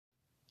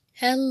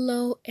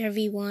Hello,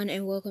 everyone,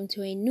 and welcome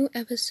to a new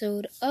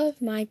episode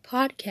of my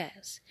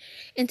podcast.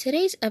 In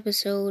today's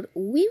episode,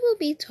 we will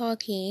be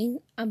talking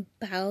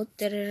about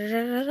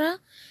the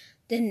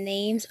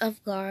names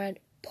of God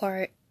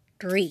part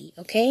 3,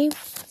 okay?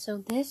 So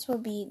this will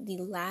be the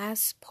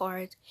last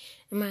part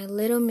in my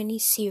little mini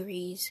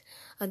series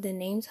of the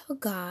names of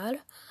God.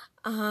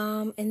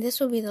 And this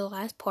will be the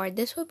last part.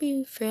 This will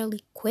be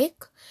fairly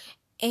quick,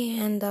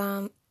 and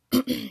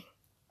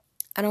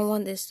I don't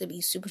want this to be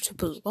super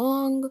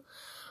long.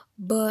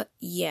 But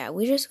yeah,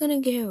 we're just gonna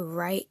get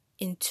right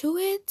into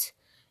it.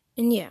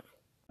 And yeah.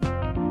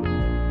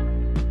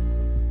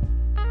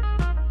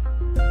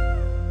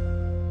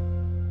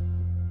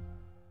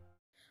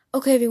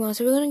 Okay, everyone,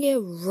 so we're gonna get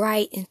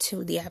right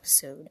into the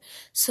episode.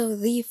 So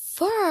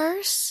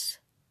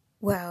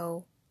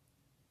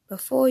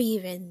before you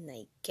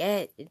even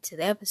get into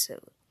the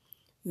episode,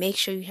 make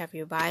sure you have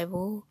your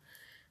Bible,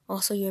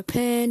 also your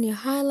pen, your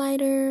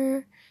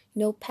highlighter,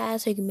 notepad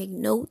so you can make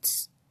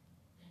notes.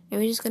 And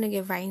we're just gonna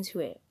get right into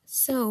it.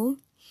 So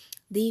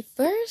the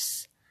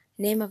first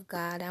name of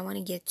God I want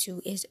to get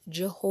to is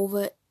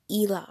Jehovah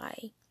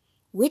Eli,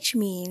 which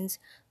means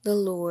the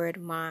Lord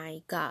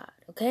my God,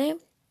 okay?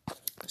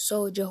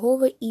 So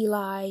Jehovah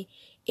Eli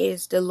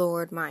is the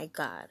Lord my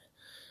God.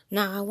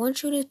 Now I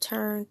want you to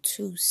turn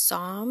to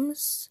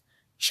Psalms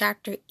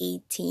chapter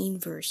 18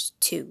 verse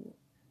 2.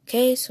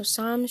 Okay, so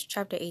Psalms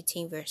chapter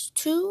 18 verse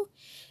 2,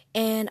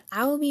 and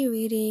I will be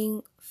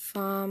reading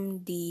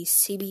from the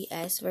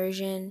CBS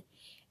version,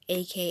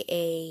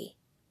 aka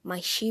my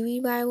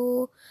Shiri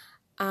Bible.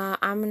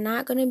 I'm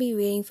not going to be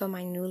reading from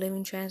my New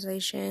Living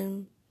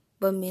Translation,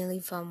 but mainly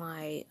from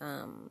my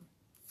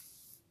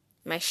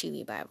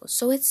Shiri Bible.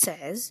 So it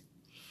says,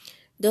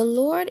 "The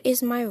Lord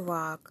is my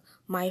rock,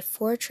 my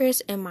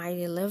fortress and my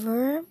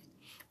deliverer,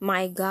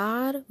 my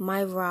God,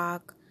 my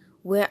rock,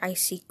 where I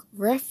seek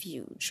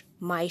refuge,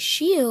 my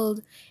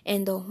shield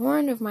and the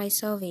horn of my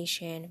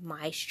salvation,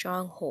 my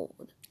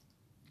stronghold."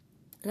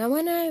 Now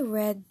when I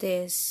read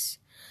this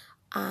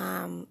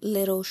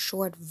little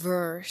short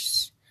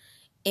verse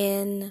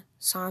in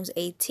Psalms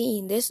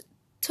 18, this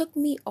took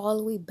me all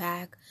the way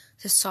back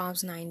to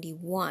Psalms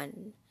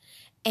 91.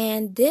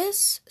 And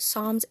this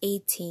Psalms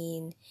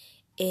 18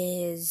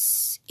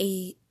 is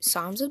a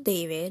Psalms of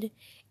David,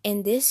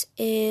 and this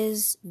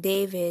is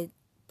David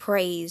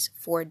praise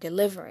for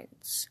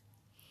deliverance.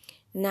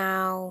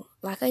 Now,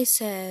 like I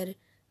said,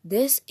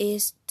 this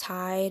is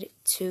tied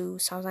to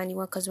Psalms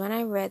 91 because when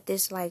I read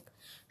this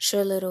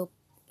short little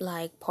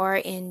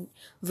part in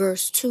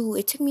verse 2,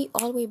 it took me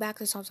all the way back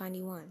to Psalms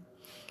 91.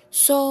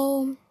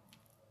 So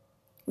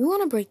we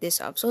want to break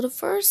this up. So the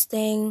first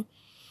thing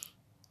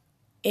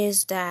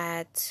is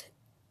that,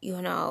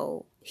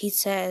 he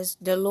says,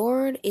 "The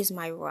Lord is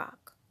my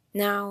rock."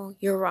 Now,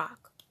 your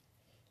rock.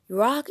 Your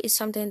rock is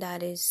something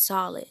that is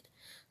solid.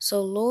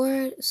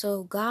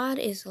 So God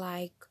is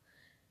like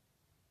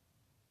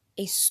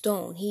a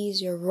stone. He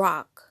is your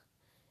rock.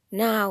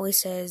 Now it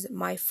says,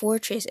 "My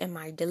fortress and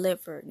my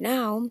deliverer."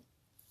 Now,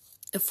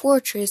 a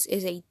fortress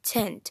is a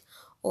tent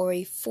or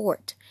a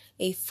fort,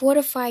 a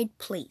fortified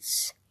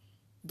place.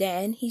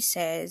 Then he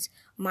says,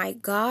 "My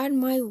God,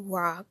 my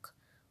rock,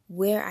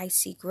 where I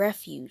seek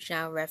refuge."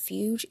 Now,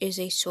 refuge is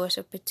a source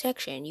of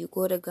protection. You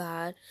go to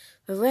God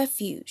for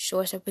refuge,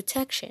 source of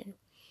protection.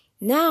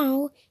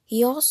 Now,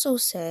 he also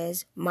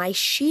says, "My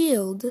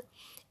shield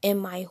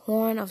and my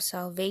horn of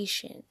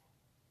salvation."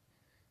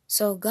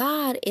 So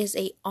God is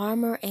a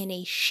armor and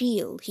a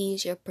shield. He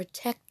is your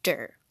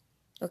protector.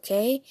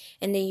 Okay?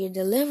 And then your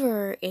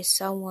deliverer is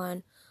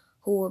someone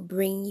who will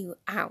bring you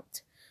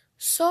out.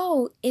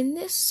 So, in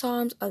this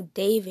Psalms of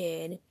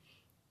David,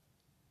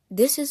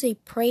 this is a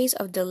praise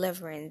of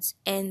deliverance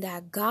and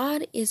that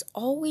God is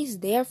always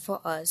there for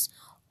us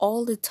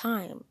all the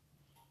time.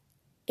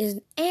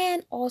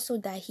 And also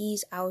that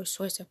He's our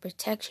source of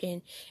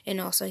protection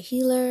and also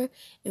healer,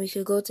 and we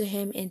could go to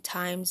Him in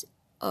times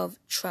of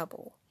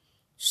trouble.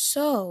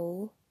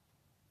 So,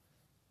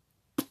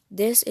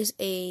 this is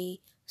a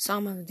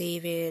Psalm of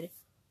David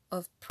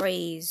of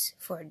praise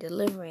for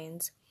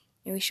deliverance.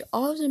 And we should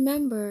always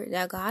remember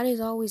that God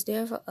is always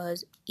there for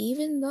us,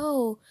 even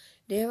though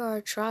there are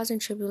trials and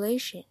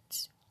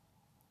tribulations.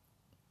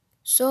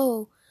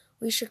 So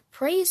we should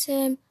praise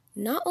Him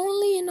not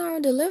only in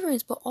our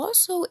deliverance, but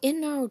also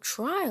in our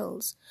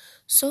trials,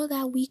 so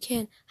that we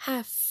can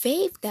have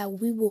faith that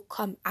we will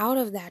come out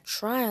of that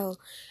trial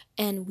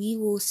and we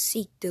will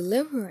seek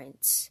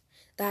deliverance,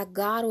 that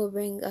God will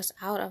bring us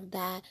out of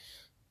that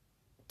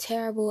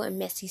terrible and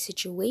messy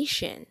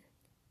situation.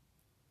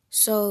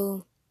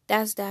 So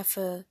that's that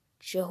for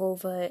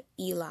Jehovah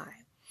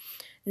Eli.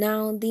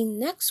 Now, the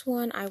next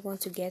one I want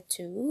to get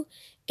to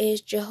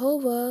is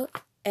Jehovah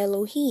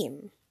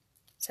Elohim.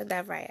 Said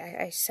that right.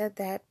 I said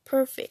that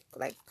perfect.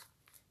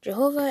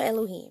 Jehovah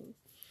Elohim.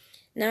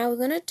 Now we're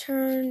going to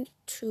turn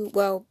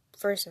to,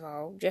 first of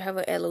all,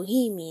 Jehovah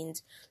Elohim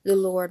means the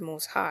Lord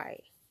Most High.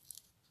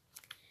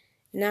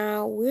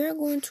 Now we're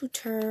going to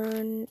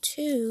turn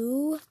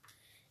to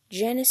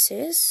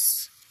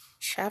Genesis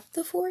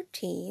chapter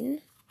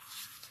 14,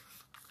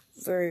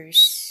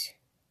 verse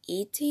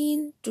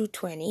 18 to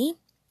 20.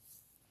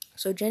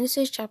 So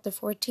Genesis chapter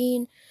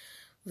 14,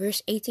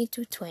 verse 18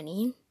 to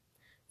 20.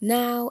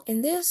 Now,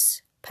 in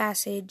this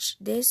passage,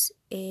 this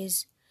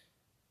is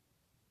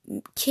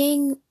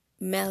King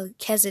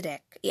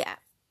Melchizedek. Yeah.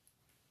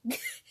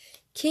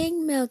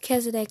 King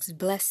Melchizedek's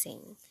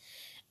blessing.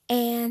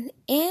 And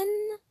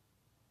in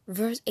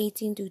verse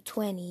 18 to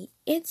 20,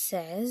 it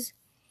says,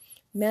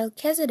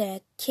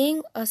 Melchizedek,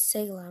 king of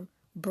Salem,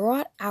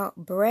 brought out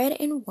bread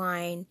and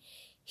wine.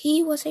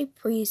 He was a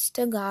priest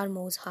to God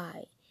Most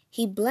High.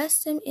 He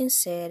blessed him and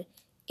said,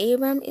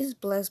 Abram is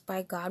blessed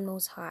by God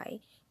Most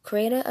High,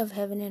 creator of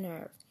heaven and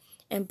earth,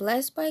 and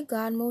blessed by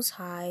God Most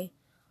High,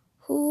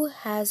 who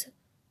has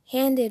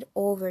handed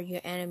over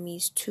your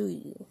enemies to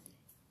you.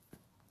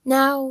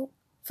 Now,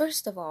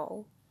 first of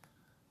all,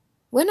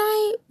 when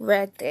I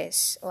read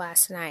this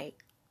last night,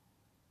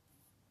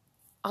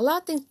 a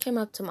lot of things came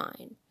up to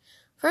mind.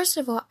 First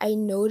of all, I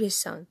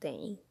noticed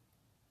something.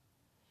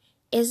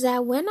 Is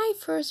that when I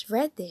first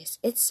read this,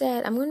 it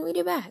said, I'm going to read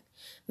it back.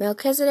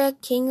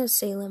 Melchizedek, king of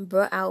Salem,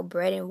 brought out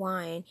bread and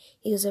wine.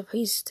 He was a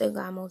priest to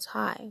God Most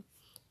High.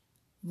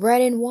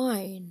 Bread and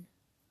wine.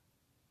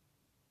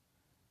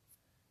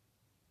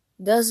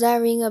 Does that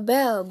ring a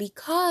bell?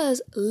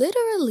 Because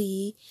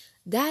literally,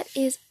 that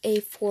is a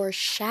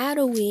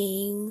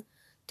foreshadowing,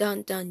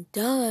 dun dun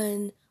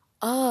dun,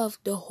 of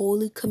the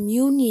Holy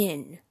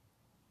Communion.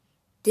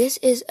 This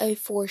is a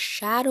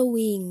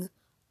foreshadowing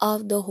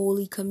of the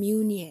Holy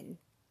Communion.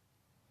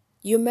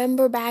 You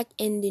remember back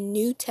in the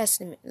New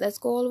Testament, let's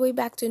go all the way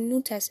back to the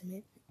New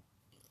Testament,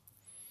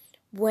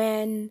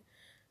 when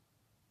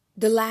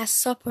during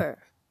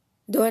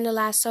the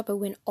Last Supper,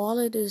 when all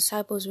of the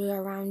disciples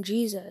were around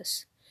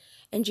Jesus,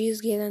 and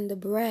Jesus gave them the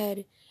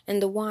bread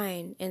and the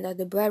wine, and that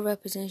the bread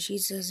represents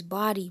Jesus'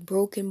 body,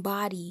 broken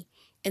body,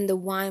 and the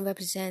wine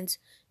represents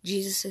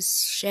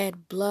Jesus'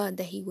 shed blood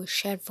that he would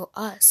shed for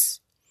us.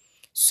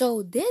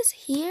 So this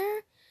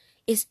here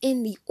is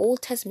in the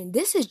Old Testament.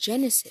 This is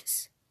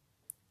Genesis.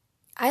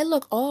 I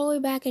look all the way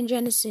back in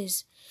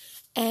Genesis,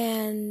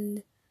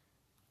 and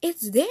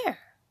it's there.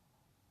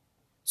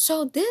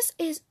 So this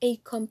is a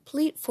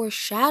complete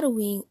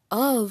foreshadowing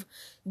of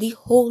the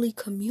Holy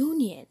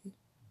Communion.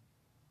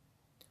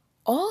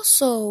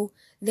 Also,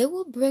 they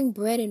will bring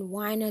bread and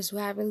wine as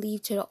well, I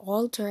believe, to the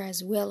altar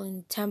as well in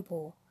the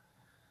temple.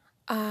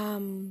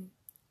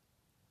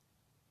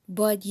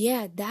 But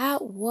yeah,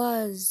 that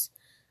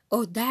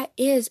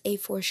is a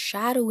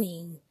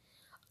foreshadowing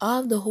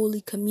of the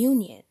Holy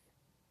Communion.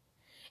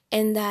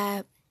 And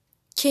that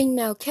King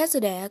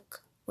Melchizedek,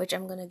 which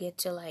I'm going to get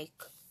to like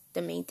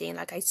the main thing.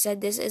 Like I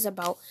said, this is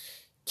about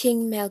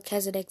King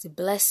Melchizedek's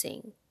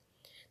blessing.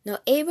 Now,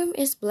 Abram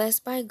is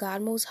blessed by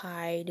God Most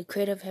High, the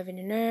creator of heaven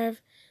and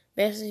earth.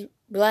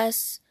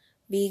 Blessed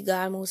be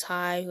God Most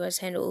High, who has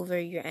handed over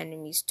your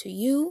enemies to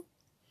you.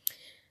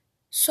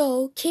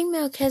 So, King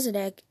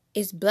Melchizedek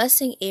is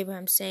blessing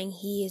Abram, saying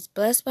he is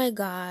blessed by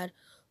God,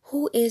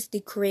 who is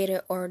the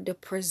creator or the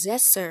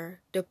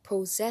possessor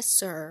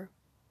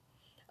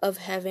of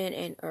heaven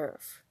and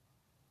earth.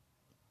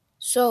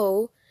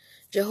 So,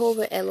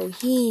 Jehovah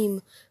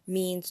Elohim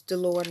means the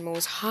Lord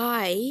Most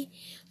High.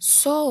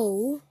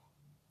 So,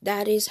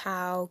 that is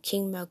how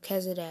King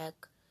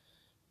Melchizedek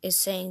is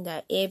saying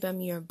that Abram,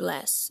 you're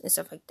blessed and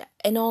stuff like that.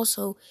 And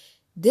also,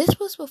 this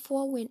was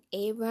before when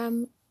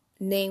Abram's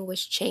name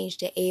was changed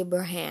to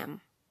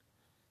Abraham.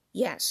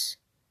 Yes.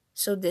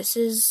 So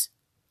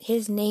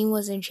his name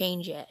wasn't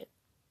changed yet.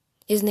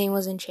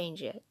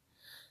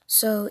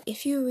 So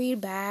if you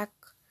read back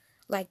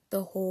like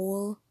the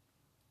whole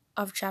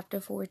of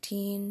chapter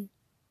 14,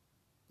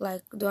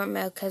 like during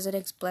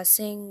Melchizedek's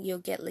blessing, you'll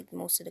get like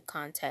most of the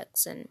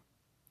context and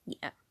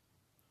yeah.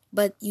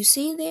 But you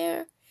see,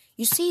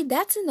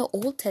 that's in the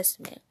Old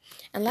Testament.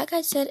 And like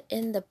I said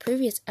in the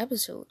previous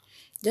episode,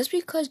 just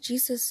because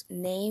Jesus'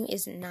 name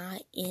is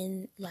not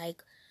in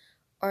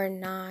or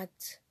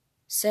not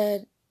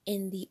said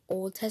in the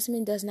Old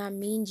Testament does not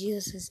mean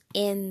Jesus is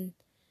in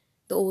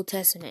the Old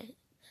Testament.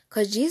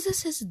 Because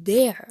Jesus is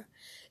there,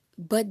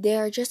 but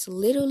there are just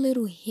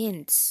little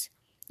hints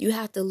you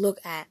have to look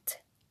at.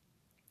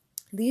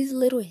 These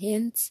little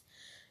hints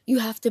you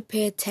have to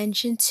pay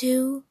attention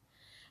to,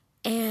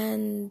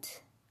 and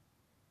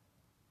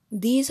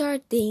these are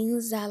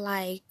things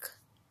that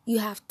you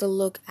have to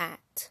look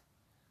at.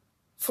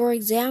 For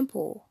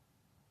example,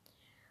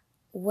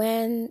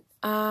 when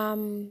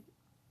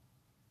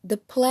the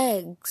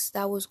plagues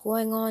that was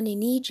going on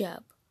in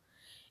Egypt,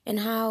 and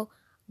how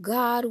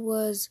God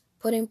was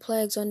putting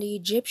plagues on the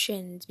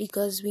Egyptians,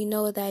 because we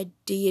know that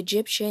the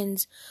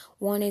Egyptians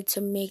wanted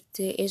to make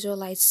the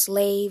Israelites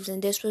slaves,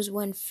 and this was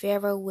when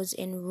Pharaoh was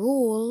in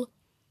rule,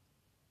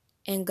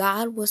 and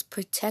God was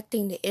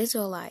protecting the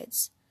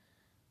Israelites.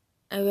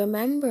 I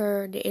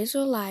remember the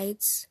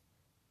Israelites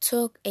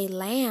took a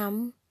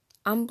lamb,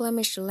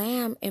 unblemished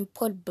lamb, and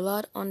put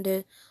blood on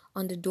the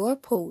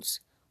doorposts.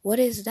 What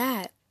is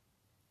that?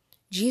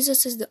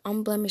 Jesus is the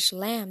unblemished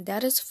lamb.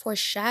 That is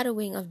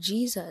foreshadowing of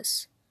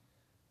Jesus.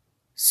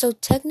 So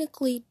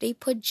technically, they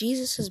put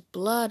Jesus'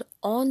 blood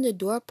on the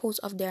doorpost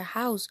of their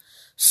house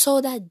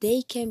so that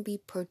they can be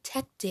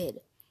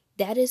protected.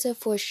 That is a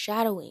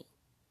foreshadowing.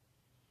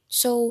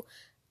 So,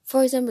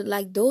 for example,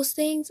 like those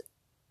things,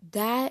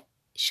 that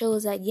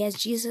shows that yes,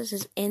 Jesus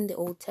is in the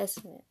Old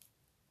Testament.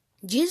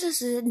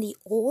 Jesus is in the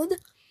Old,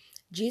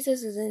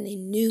 Jesus is in the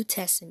New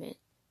Testament.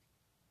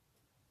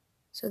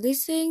 So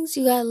these things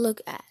you gotta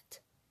look at,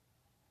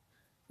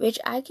 which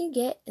I can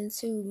get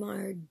into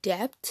more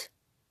depth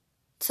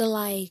to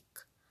like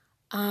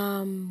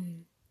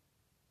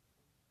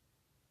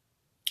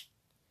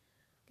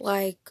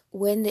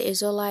when the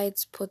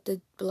Israelites put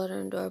the blood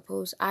on the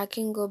doorpost. I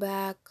can go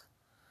back.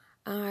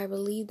 I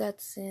believe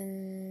that's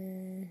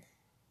in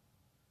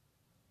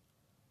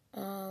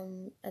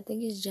I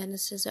think it's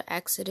Genesis or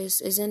Exodus.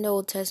 It's in the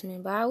Old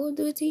Testament, but I will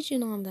do a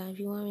teaching on that if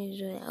you want me to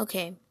do that.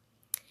 Okay.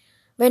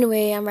 But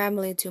anyway, I'm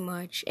rambling too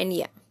much, and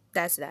yeah,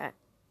 that's that.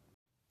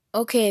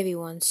 Okay,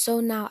 everyone. So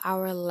now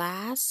our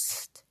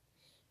last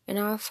and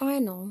our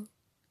final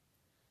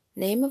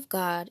name of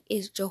God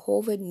is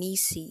Jehovah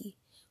Nisi,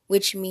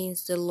 which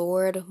means the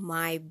Lord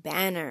my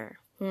banner.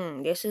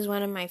 This is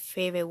one of my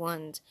favorite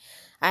ones.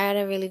 I had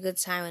a really good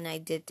time when I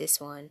did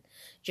this one.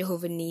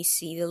 Jehovah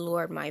Nisi, the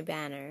Lord my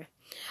banner.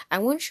 I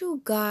want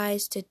you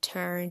guys to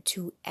turn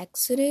to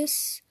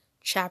Exodus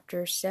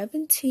chapter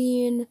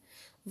 17,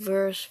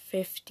 verse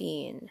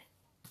 15.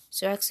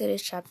 So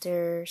Exodus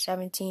chapter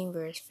 17,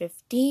 verse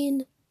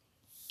 15,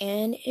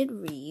 and it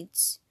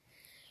reads,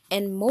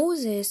 "And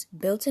Moses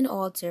built an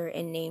altar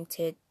and named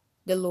it,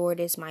 'The Lord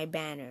is my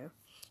banner.'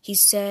 He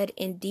said,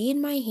 'Indeed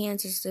my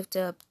hands is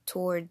lifted up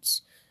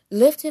towards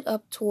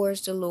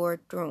the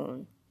Lord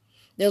throne.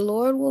 The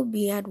Lord will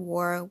be at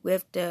war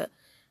with the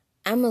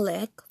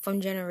Amalek from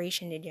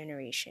generation to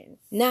generation.'"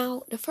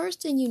 Now, the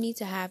first thing you need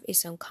to have is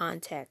some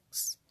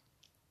context.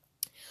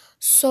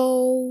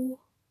 So,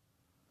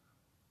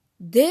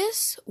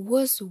 this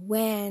was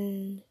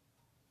when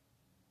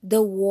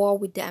the war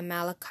with the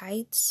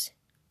Amalekites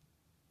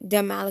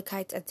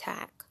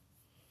attack.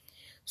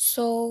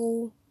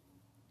 So,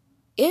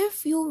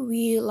 if you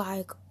read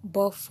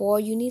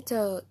before,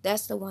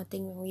 that's the one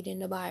thing when reading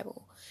the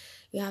Bible.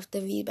 You have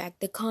to read back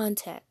the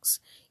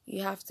context.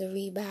 You have to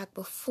read back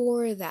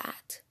before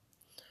that.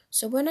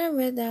 So when I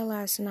read that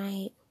last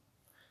night,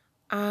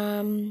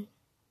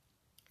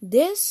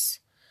 this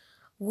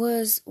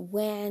was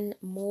when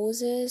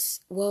Moses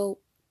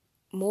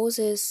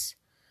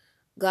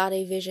got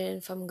a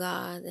vision from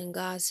God, and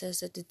God says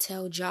that to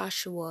tell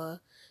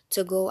Joshua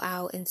to go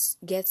out and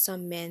get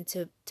some men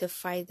to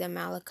fight the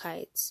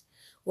Amalekites,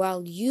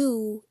 while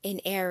you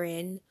and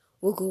Aaron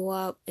will go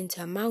up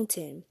into a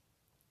mountain.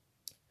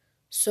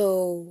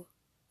 So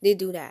they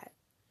do that.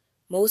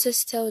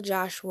 Moses tells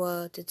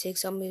Joshua to take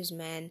some of his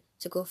men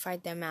to go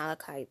fight the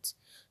Amalekites.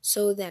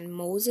 So then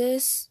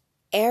Moses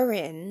and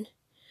Aaron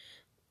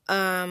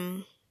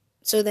and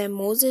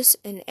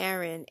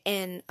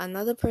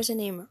another person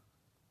named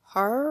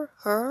went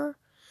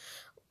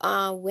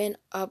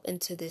up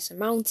into this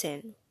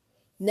mountain.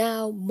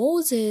 Now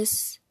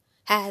Moses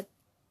had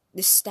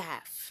the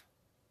staff.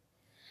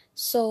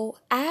 So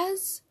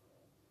as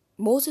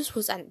Moses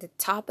was at the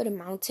top of the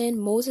mountain,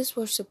 Moses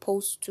was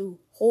supposed to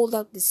hold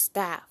up the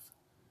staff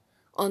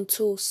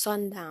until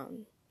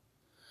sundown.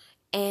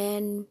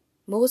 And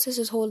Moses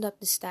is holding up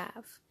the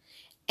staff.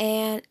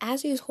 And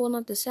as he's holding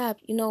up the staff,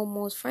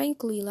 most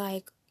frankly,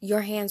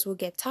 your hands will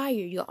get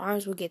tired, your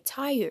arms will get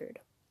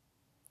tired.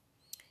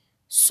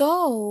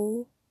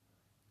 So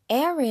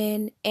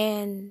Aaron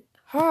and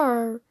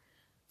Hur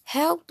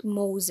helped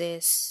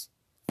Moses,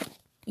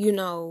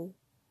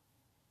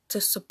 to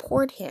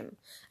support him.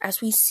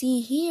 As we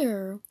see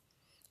here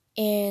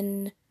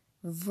in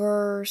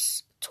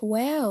verse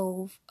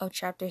 12 of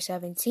chapter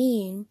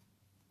 17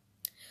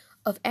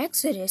 of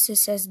Exodus, it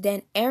says,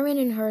 "Then Aaron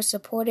and Hur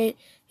supported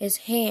his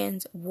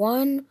hands,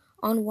 one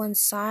on one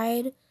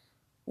side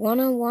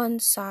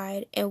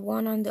and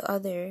one on the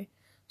other,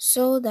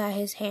 so that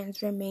his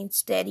hands remained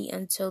steady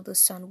until the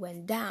sun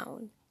went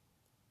down."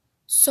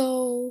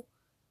 So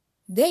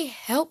they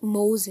helped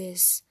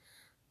Moses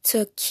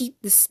to keep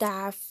the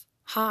staff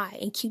high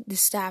and keep the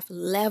staff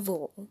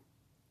level,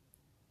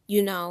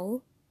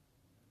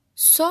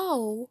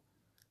 So,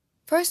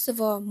 first of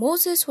all,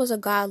 Moses was a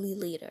godly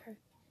leader.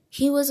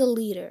 He was a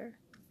leader.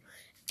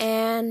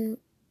 And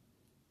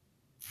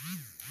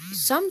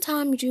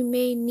sometimes you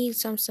may need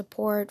some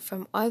support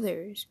from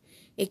others.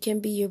 It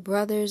can be your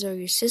brothers or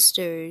your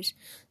sisters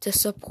to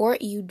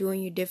support you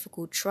during your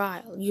difficult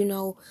trial.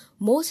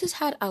 Moses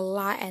had a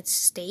lot at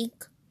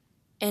stake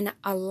and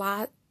a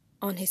lot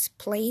on his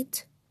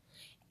plate,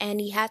 and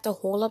he had to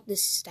hold up the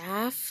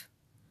staff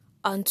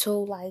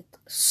until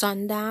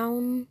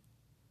sundown.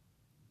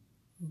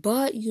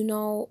 But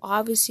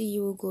obviously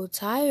you will grow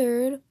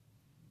tired.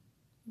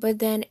 But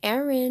then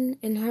Aaron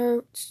and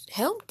Hur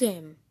helped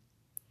him.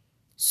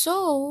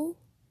 So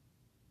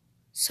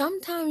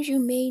sometimes you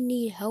may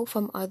need help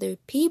from other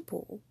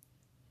people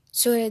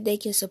so that they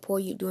can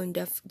support you during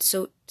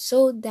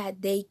so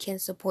that they can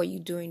support you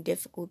during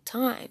difficult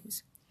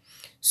times.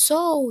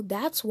 So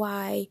that's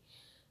why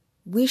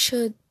we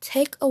should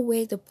take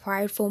away the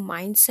prideful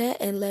mindset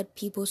and let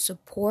people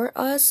support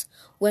us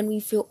when we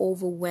feel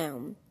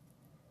overwhelmed.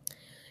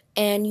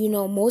 And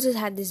Moses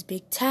had this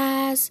big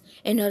task,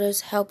 and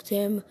others helped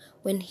him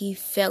when he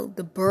felt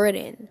the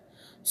burden.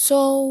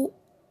 So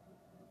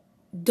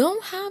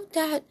don't have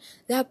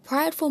that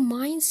prideful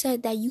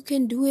mindset that you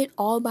can do it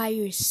all by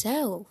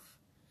yourself.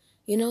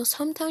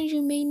 Sometimes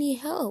you may need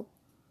help.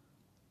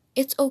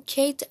 It's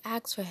okay to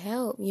ask for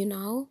help,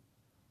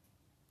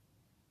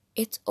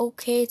 It's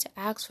okay to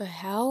ask for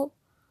help,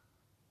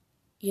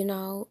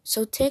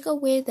 So take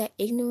away that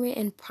ignorant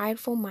and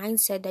prideful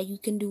mindset that you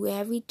can do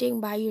everything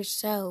by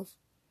yourself.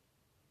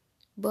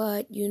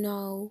 But, you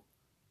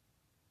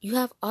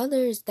have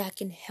others that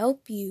can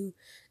help you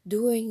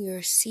during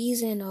your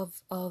season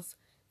of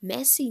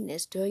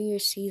messiness, during your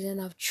season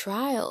of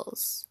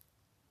trials.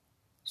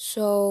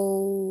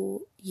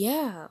 So,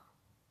 yeah.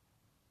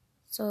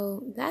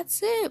 So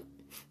that's it.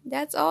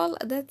 That's all.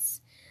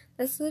 That's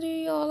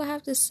literally all I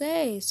have to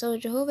say. So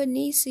Jehovah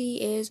Nissi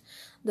is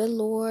the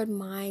Lord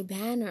my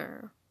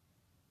banner.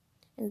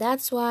 And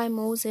that's why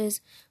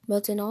Moses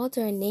built an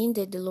altar and named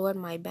it the Lord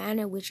my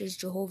banner, which is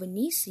Jehovah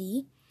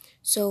Nissi.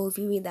 So if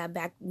you read that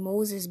back,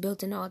 Moses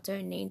built an altar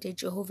and named it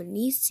Jehovah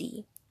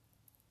Nissi.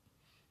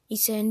 He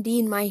said,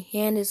 indeed, my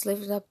hand is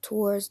lifted up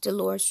towards the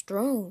Lord's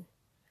throne.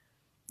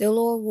 The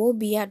Lord will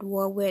be at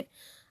war with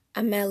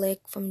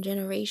Amalek from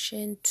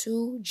generation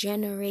to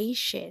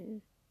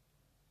generation.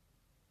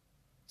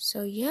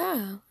 So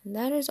yeah,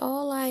 that is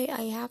all I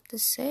have to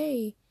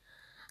say.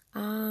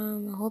 I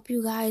hope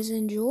you guys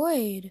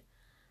enjoyed.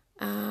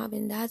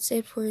 And that's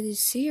it for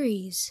this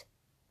series.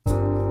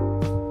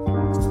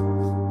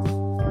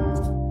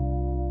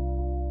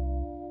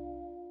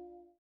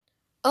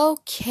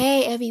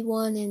 Okay,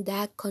 everyone, and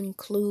that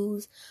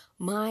concludes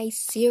my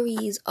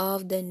series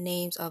of the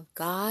names of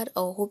God.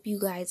 I hope you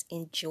guys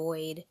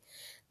enjoyed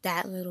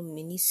that little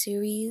mini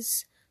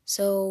series.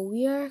 So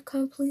we are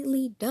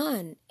completely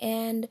done,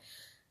 and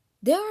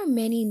there are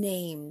many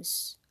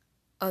names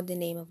of the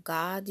name of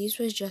God. These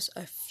was just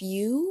a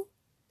few,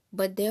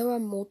 but there are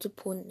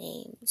multiple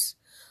names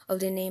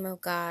of the name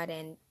of God,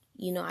 and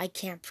I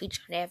can't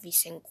preach on every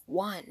single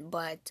one,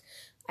 but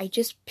I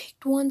just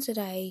picked ones that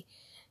I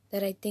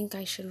think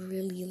I should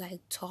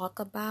really talk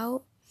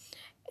about.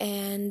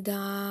 And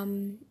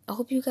I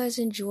hope you guys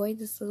enjoyed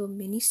this little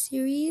mini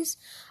series.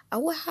 I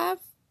will have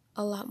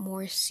a lot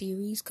more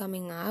series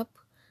coming up.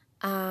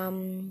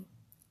 And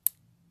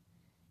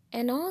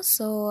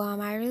also,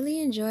 I really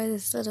enjoy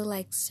this little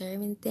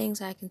sermon thing,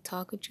 so I can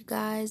talk with you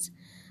guys.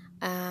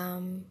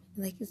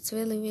 It's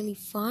really, really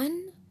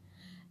fun.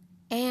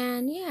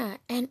 And yeah,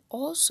 and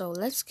also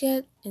let's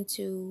get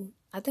into,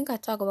 I think I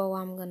talk about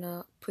what I'm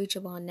gonna preach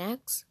about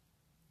next.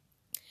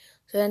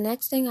 So the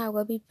next thing I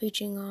will be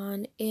preaching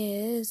on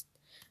is,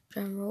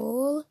 drum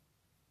roll,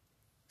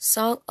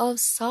 Song of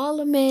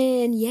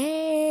Solomon.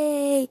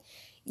 Yay!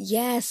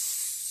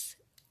 Yes.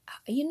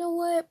 You know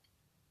what?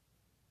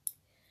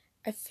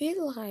 I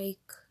feel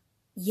like,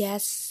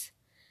 yes,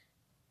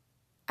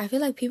 I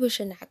feel like people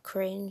should not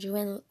cringe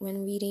when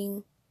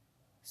reading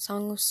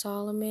Song of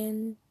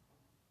Solomon.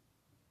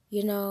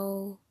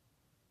 A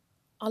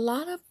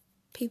lot of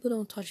people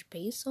don't touch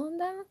base on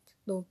that.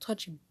 Don't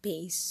touch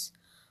base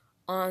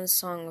on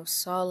Song of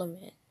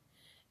Solomon.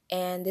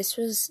 And this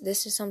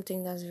is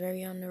something that's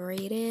very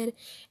underrated.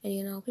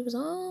 And people say,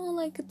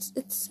 oh,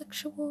 it's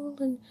sexual,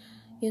 and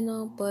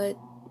but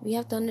we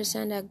have to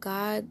understand that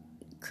God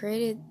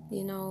created,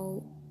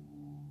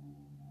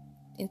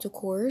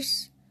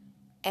 intercourse,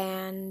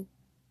 and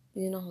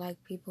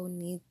people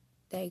need,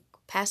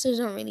 pastors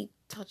don't really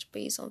touch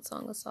base on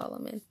Song of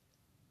Solomon,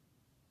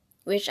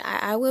 which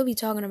I will be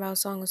talking about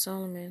Song of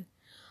Solomon.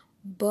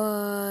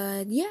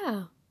 But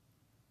yeah,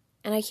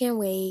 and I can't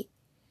wait,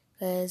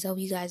 because I hope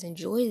you guys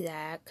enjoy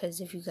that,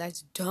 because if you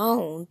guys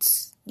don't,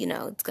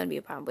 it's gonna be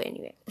a problem. But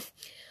anyway,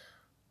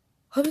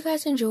 hope you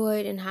guys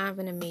enjoyed and have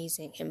an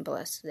amazing and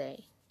blessed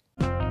day.